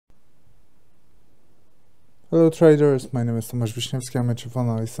Hello traders, my name is Tomasz Wiśniewski, I'm a chief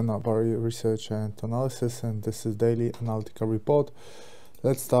analyst in our research and analysis, and this is daily analytical report.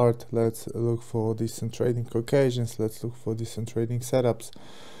 Let's start. Let's look for decent trading occasions. Let's look for decent trading setups.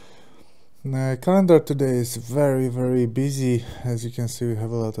 Calendar today is very busy. As you can see, we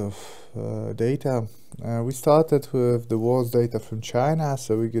have a lot of data. We started with the worst data from China,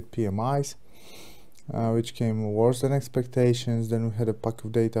 so we get PMIs, which came worse than expectations. Then we had a pack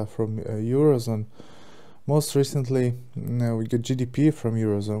of data from Eurozone. Most recently, we got GDP from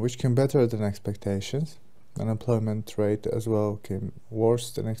Eurozone, which came better than expectations. Unemployment rate as well came worse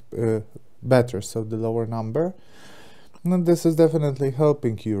than better, so the lower number. And this is definitely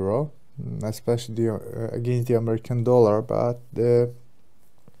helping Euro, especially against the American dollar, but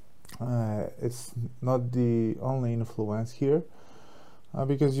it's not the only influence here,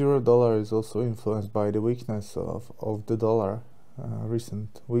 because Euro dollar is also influenced by the weakness of the dollar,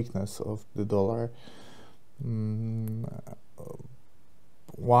 recent weakness of the dollar.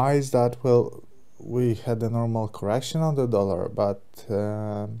 Why is that? Well, we had a normal correction on the dollar, but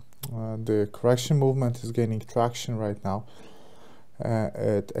the correction movement is gaining traction right now.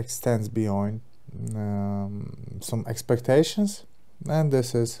 It extends beyond some expectations, and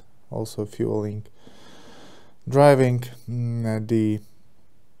this is also driving the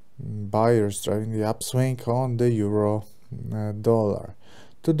buyers, driving the upswing on the euro dollar.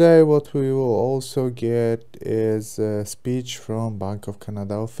 Today what we will also get is a speech from Bank of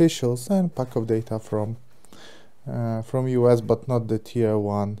Canada officials and pack of data from US, but not the tier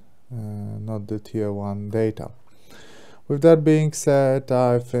 1 data. With that being said,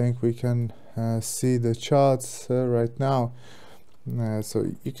 I think we can see the charts right now. So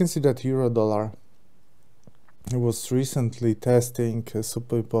you can see that euro dollar was recently testing a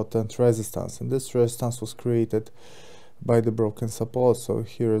super important resistance, and this resistance was created by the broken support. So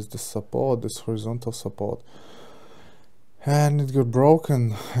here is the support, this horizontal support, and it got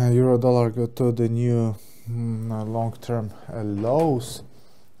broken. Euro dollar got to the new long-term lows,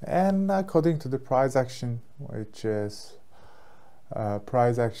 and according to the price action, which is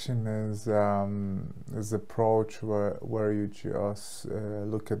price action is approach where you just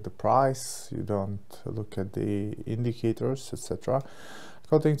look at the price, you don't look at the indicators, etc.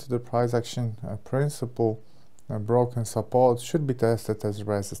 According to the price action principle, a broken support should be tested as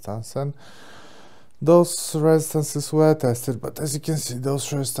resistance, and those resistances were tested, but as you can see,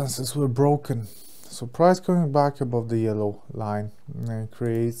 those resistances were broken. So price going back above the yellow line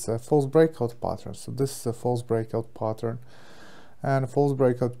creates a false breakout pattern. So this is a false breakout pattern, and false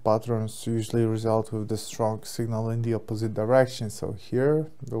breakout patterns usually result with the strong signal in the opposite direction. So here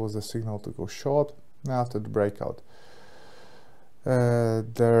there was a signal to go short, and after the breakout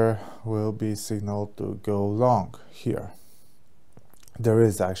there will be signal to go long. Here there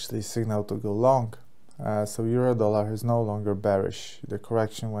is actually signal to go long, so euro dollar is no longer bearish. The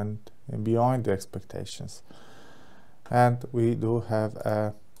correction went beyond the expectations, and we do have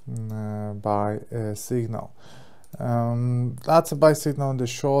a buy signal. That's a buy signal in the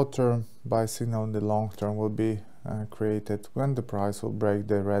short term. Buy signal in the long term will be created when the price will break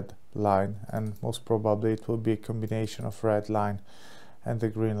the red line, and most probably it will be a combination of red line and the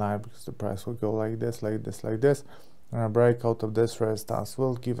green line, because the price will go like this, and a breakout of this resistance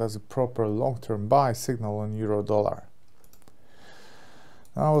will give us a proper long-term buy signal on euro dollar.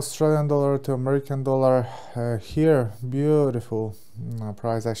 Now Australian dollar to American dollar, here beautiful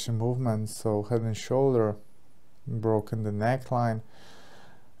price action movement. So head and shoulder, broken the neckline,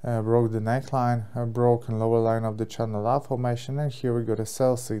 broken lower line of the channel up formation, and here we got a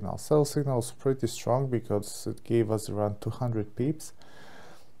sell signal. Sell signal is pretty strong because it gave us around 200 pips,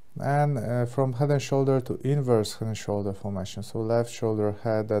 and from head and shoulder to inverse head and shoulder formation, so left shoulder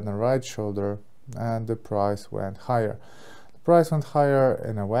head and the right shoulder, and the price went higher. The price went higher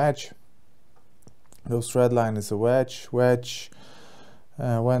in a wedge. This red line is a wedge.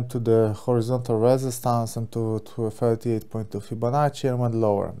 Went to the horizontal resistance and to a 38.2 Fibonacci and went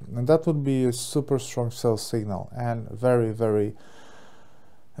lower, and that would be a super strong sell signal and very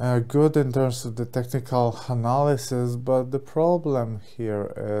good in terms of the technical analysis. But the problem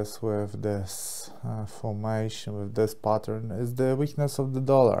here is with this formation, with this pattern, is the weakness of the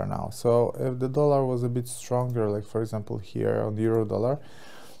dollar now. So if the dollar was a bit stronger, like for example here on the euro dollar,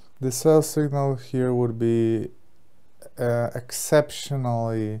 the sell signal here would be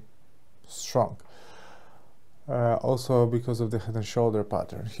exceptionally strong, also because of the head and shoulder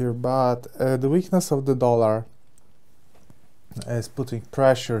pattern here. But the weakness of the dollar is putting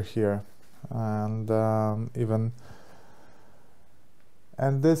pressure here, and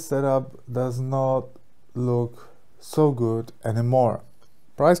this setup does not look so good anymore.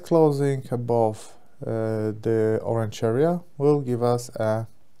 Price closing above the orange area will give us a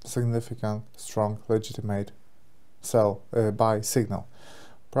significant, strong, legitimate sell buy signal.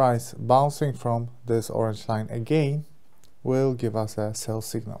 Price bouncing from this orange line again will give us a sell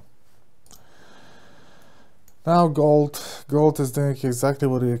signal. Now gold is doing exactly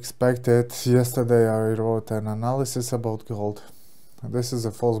what we expected. Yesterday I wrote an analysis about gold. This is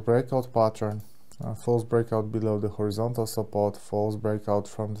a false breakout pattern, false breakout below the horizontal support, false breakout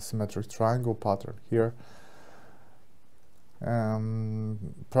from the symmetric triangle pattern here.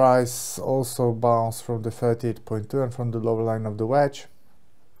 Price also bounced from the 38.2 and from the lower line of the wedge.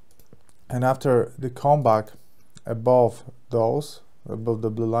 And after the comeback above those, above the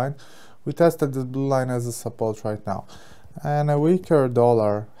blue line, we tested the blue line as a support right now. And a weaker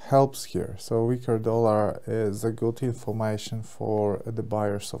dollar helps here. So weaker dollar is a good information for the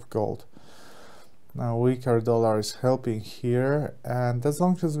buyers of gold. Now weaker dollar is helping here, and as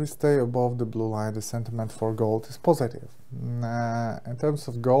long as we stay above the blue line, the sentiment for gold is positive. In terms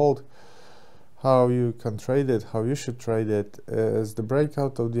of gold, how you can trade it, how you should trade it, is the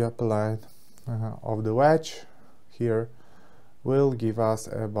breakout of the upper line of the wedge here will give us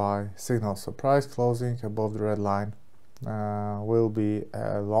a buy signal. So price closing above the red line will be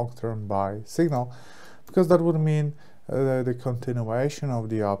a long-term buy signal, because that would mean the continuation of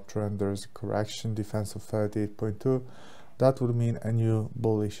the uptrend. There's a correction, defense of 38.2. That would mean a new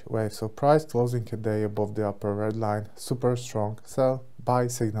bullish wave. So price closing a day above the upper red line, super strong sell buy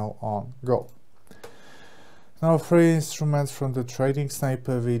signal on gold. Now 3 instruments from the trading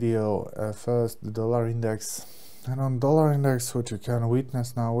sniper video. First, the dollar index. And on dollar index, what you can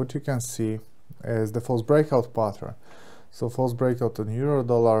witness now, what you can see is the false breakout pattern. So false breakout on euro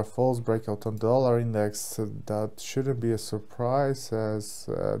dollar, false breakout on dollar index. That shouldn't be a surprise, as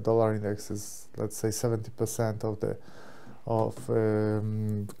dollar index is, let's say, 70%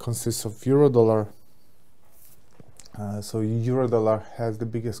 consists of euro dollar. So euro dollar has the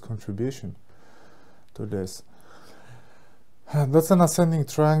biggest contribution to this. That's an ascending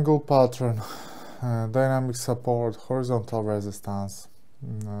triangle pattern. Dynamic support, horizontal resistance.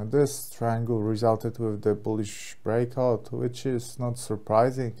 This triangle resulted with the bullish breakout, which is not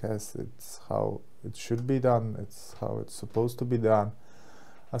surprising, as it's how it should be done, it's how it's supposed to be done.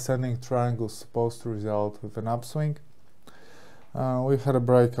 Ascending triangle is supposed to result with an upswing. We had a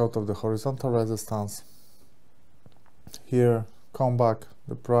breakout of the horizontal resistance. Here, comeback,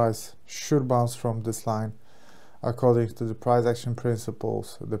 the price should bounce from this line. According to the price action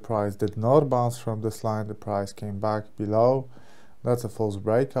principles, the price did not bounce from this line, the price came back below. That's a false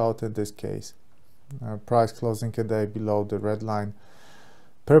breakout in this case. Price closing a day below the red line,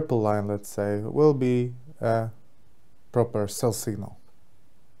 purple line, let's say, will be a proper sell signal.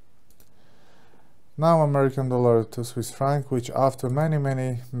 Now American dollar to Swiss franc, which after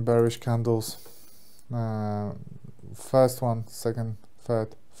many bearish candles, first one, second,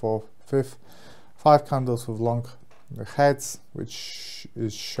 third, fourth, fifth, 5 candles with long heads, which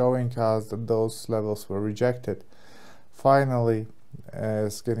is showing us that those levels were rejected. Finally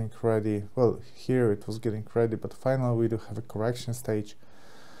is getting ready. Well, here it was getting ready, but finally we do have a correction stage.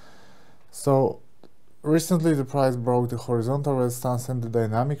 So recently the price broke the horizontal resistance and the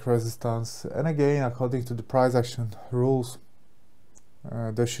dynamic resistance, and again, according to the price action rules,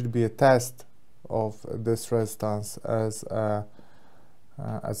 there should be a test of this resistance as a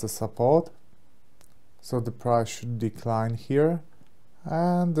support. So the price should decline here,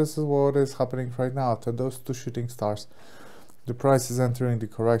 and this is what is happening right now. After those 2 shooting stars, the price is entering the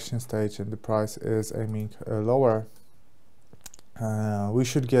correction stage and the price is aiming lower. We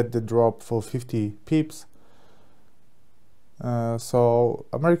should get the drop for 50 pips. So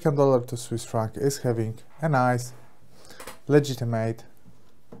American dollar to Swiss franc is having a nice, legitimate,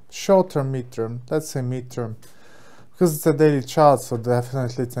 short-term, mid-term, let's say mid-term, because it's a daily chart, so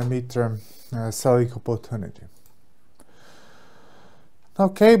definitely it's a mid-term selling opportunity. Now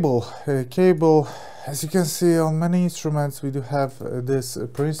cable, as you can see on many instruments, we do have this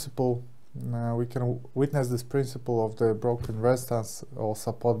principle. We can witness this principle of the broken resistance or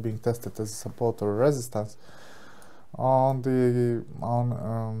support being tested as a support or resistance. On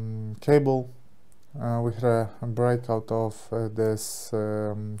cable, we had a breakout of this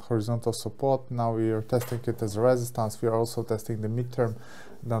horizontal support. Now we are testing it as a resistance. We are also testing the midterm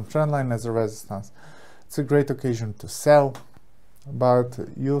downtrend line as a resistance. It's a great occasion to sell, but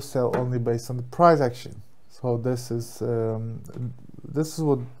you sell only based on the price action. So this is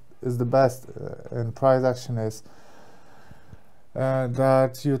what is the best in price action, is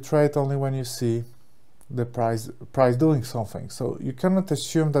that you trade only when you see the price doing something. So you cannot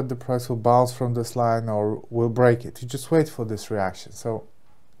assume that the price will bounce from this line or will break it. You just wait for this reaction. So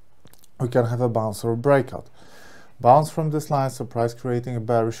we can have a bounce or a breakout. Bounce from this line, so price creating a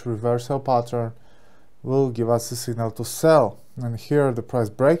bearish reversal pattern, will give us a signal to sell. And here the price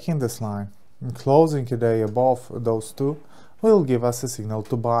breaking this line and closing a day above those two will give us a signal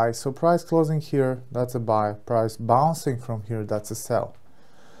to buy. So price closing here, that's a buy. Price bouncing from here, that's a sell.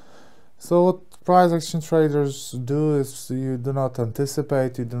 So what price action traders do is you do not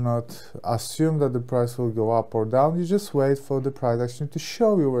anticipate, you do not assume that the price will go up or down. You just wait for the price action to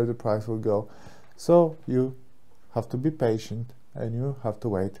show you where the price will go. So you have to be patient and you have to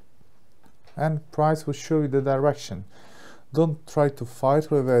wait. And price will show you the direction. Don't try to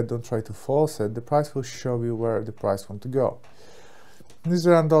fight with it, don't try to force it. The price will show you where the price wants to go. New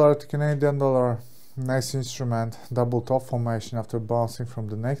Zealand dollar to Canadian dollar, nice instrument, double top formation. After bouncing from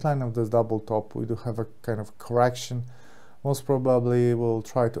the neckline of this double top, we do have a kind of correction. Most probably we'll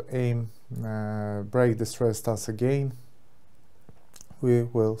try to aim, break this resistance again. We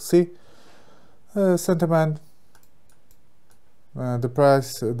will see. Sentiment.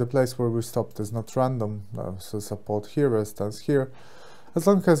 The place where we stopped is not random, so support here, resistance here. As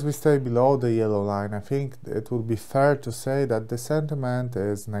long as we stay below the yellow line, I think it would be fair to say that the sentiment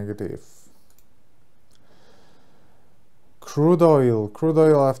is negative. Crude oil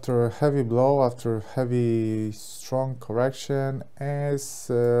after a heavy blow, after heavy strong correction, is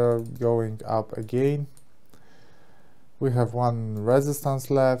going up again. We have one resistance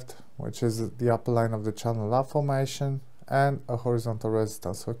left, which is the upper line of the channel up formation, and a horizontal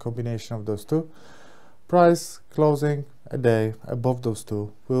resistance, so a combination of those two. Price closing a day above those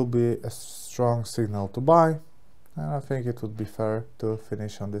two will be a strong signal to buy, and I think it would be fair to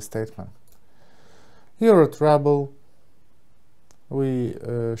finish on this statement. Here at Rebel, we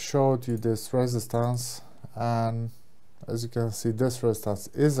showed you this resistance, and as you can see, this resistance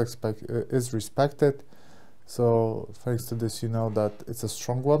is respected. So thanks to this, you know that it's a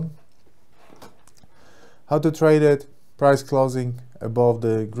strong one. How to trade it? Price closing above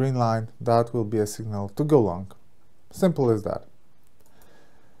the green line, that will be a signal to go long. Simple as that.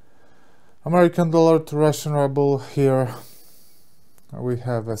 American dollar to Russian ruble, here we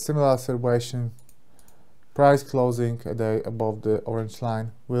have a similar situation. Price closing a day above the orange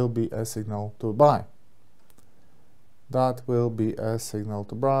line will be a signal to buy. That will be a signal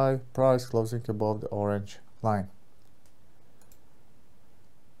to buy. Price closing above the orange line.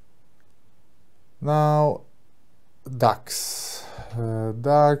 Now DAX.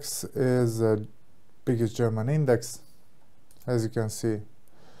 DAX is the biggest German index. As you can see,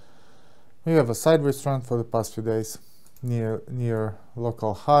 we have a sideways trend for the past few days near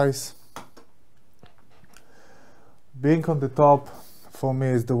local highs. Being on the top for me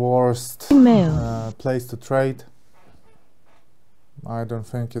is the worst place to trade. I don't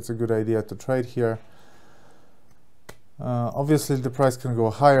think it's a good idea to trade here. Obviously the price can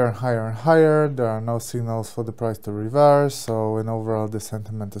go higher and higher and higher. There are no signals for the price to reverse, so in overall the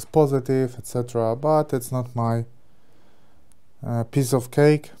sentiment is positive, etc. But it's not my piece of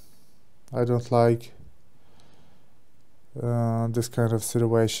cake. I don't like this kind of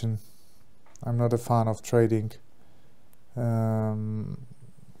situation. I'm not a fan of trading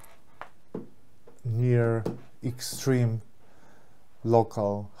near extreme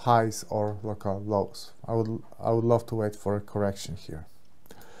local highs or local lows. I would love to wait for a correction here.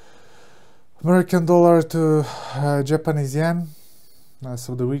 American dollar to Japanese yen.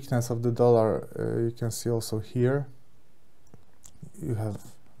 So the weakness of the dollar you can see also here. You have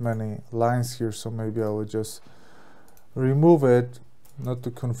many lines here, so maybe I will just remove it not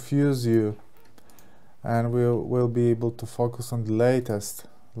to confuse you, and we'll be able to focus on the latest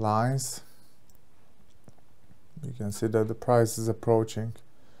lines. You can see that the price is approaching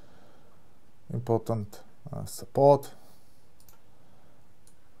important support.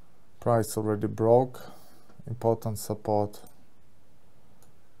 Price already broke important support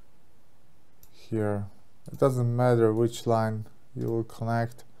here. It doesn't matter which line you will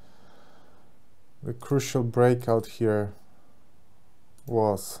connect. The crucial breakout here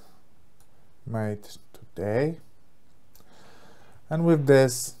was made today, and with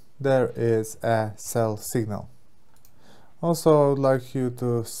this there is a sell signal. Also, I would like you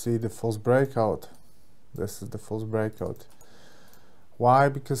to see the false breakout. This is the false breakout. Why?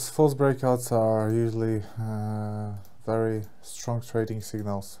 Because false breakouts are usually very strong trading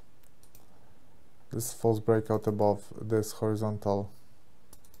signals. This false breakout above this horizontal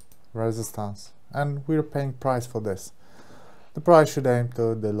resistance, and we're paying price for this. The price should aim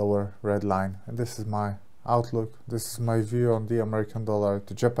to the lower red line, and this is my outlook. This is my view on the American dollar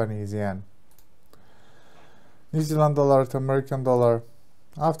to Japanese yen. New Zealand dollar to American dollar.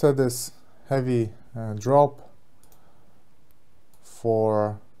 After this heavy drop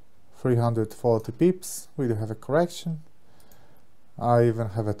for 340 pips. We do have a correction. I even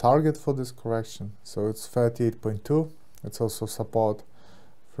have a target for this correction, so it's 38.2. It's also support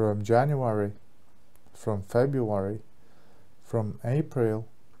from January, from February, from April.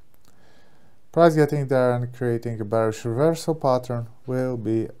 Price getting there and creating a bearish reversal pattern will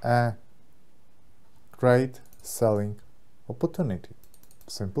be a great selling opportunity.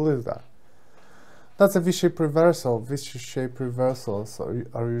 Simple as that. That's a V-shaped reversal. V-shaped reversals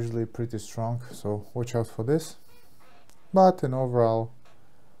are usually pretty strong, so watch out for this. But in overall,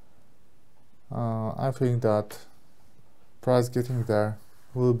 I think that price getting there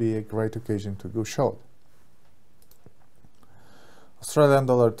will be a great occasion to go short. Australian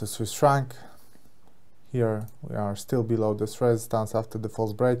dollar to Swiss franc. Here we are still below this resistance after the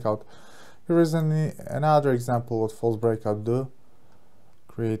false breakout. Here is another example what false breakout do.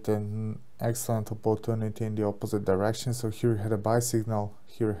 Create an excellent opportunity in the opposite direction. So here we had a buy signal,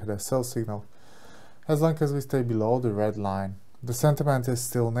 here we had a sell signal. As long as we stay below the red line, the sentiment is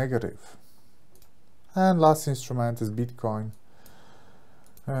still negative. And last instrument is Bitcoin.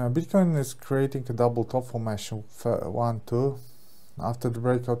 Bitcoin is creating a double top formation, 1, 2. After the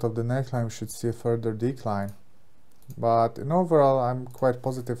breakout of the neckline, we should see a further decline. But in overall, I'm quite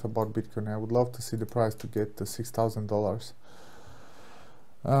positive about Bitcoin. I would love to see the price to get to $6,000.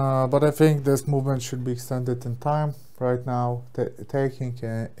 But I think this movement should be extended in time. Right now, taking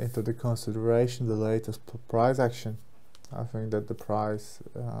into the consideration the latest price action, I think that the price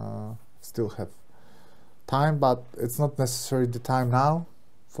still have time, but it's not necessarily the time now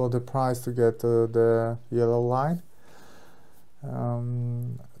for the price to get to the yellow line.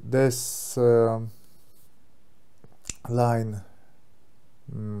 This line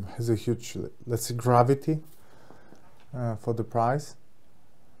has a huge, let's say, gravity for the price.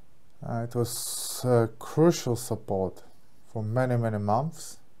 It was crucial support for many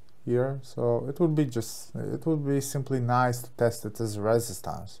months here, so it would be simply nice to test it as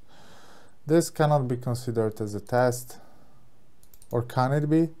resistance. This cannot be considered as a test, or can it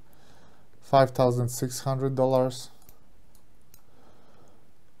be? $5,600.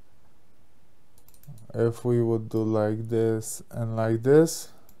 If we would do like this and like this,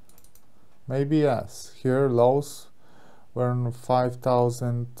 maybe yes. Here lows were on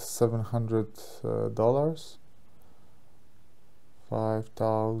 $5,700.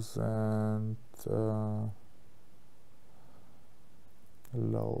 5,000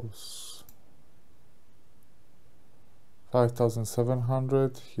 lows.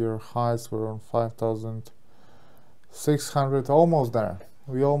 5,700. Here highs were on 5,600. Almost there.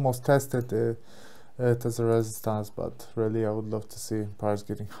 We almost tested it as a resistance, but really I would love to see price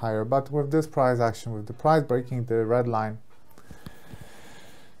getting higher. But with this price action, with the price breaking the red line,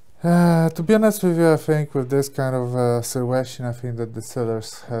 to be honest with you, I think with this kind of situation, I think that the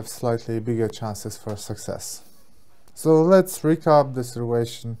sellers have slightly bigger chances for success. So let's recap the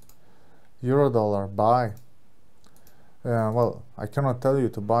situation. Euro dollar buy. Well, I cannot tell you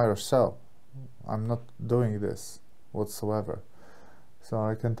to buy or sell. I'm not doing this whatsoever. So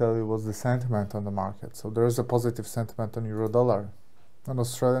I can tell you what's the sentiment on the market. So there is a positive sentiment on euro dollar. On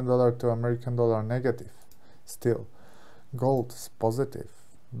Australian dollar to American dollar, negative. Still. Gold is positive.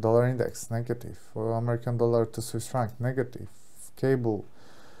 Dollar index, negative. For American dollar to Swiss franc, negative. Cable,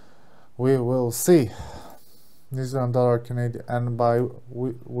 we will see. New Zealand dollar, Canadian, and by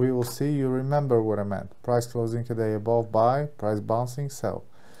we will see, you remember what I meant. Price closing a day above, buy. Price bouncing, sell.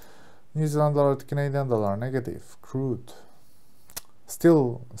 New Zealand dollar to Canadian dollar, negative. Crude,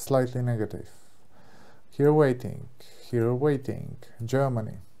 still slightly negative. Here waiting.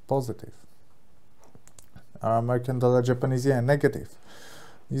 Germany, positive. American dollar, Japanese yen, negative.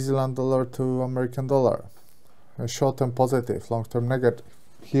 New Zealand dollar to American dollar, short-term positive, long-term negative.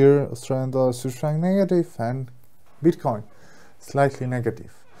 Here Australian dollar, Swiss franc, negative, and Bitcoin slightly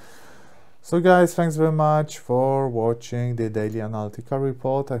negative. So guys, thanks very much for watching the daily analytical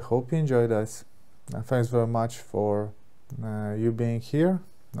report. I hope you enjoyed this. Thanks very much for you being here,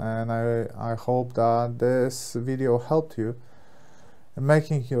 and I hope that this video helped you in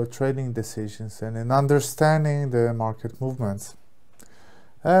making your trading decisions and in understanding the market movements.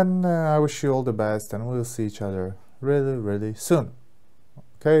 And I wish you all the best, and we'll see each other really soon.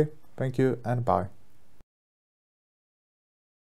 Okay, thank you and bye.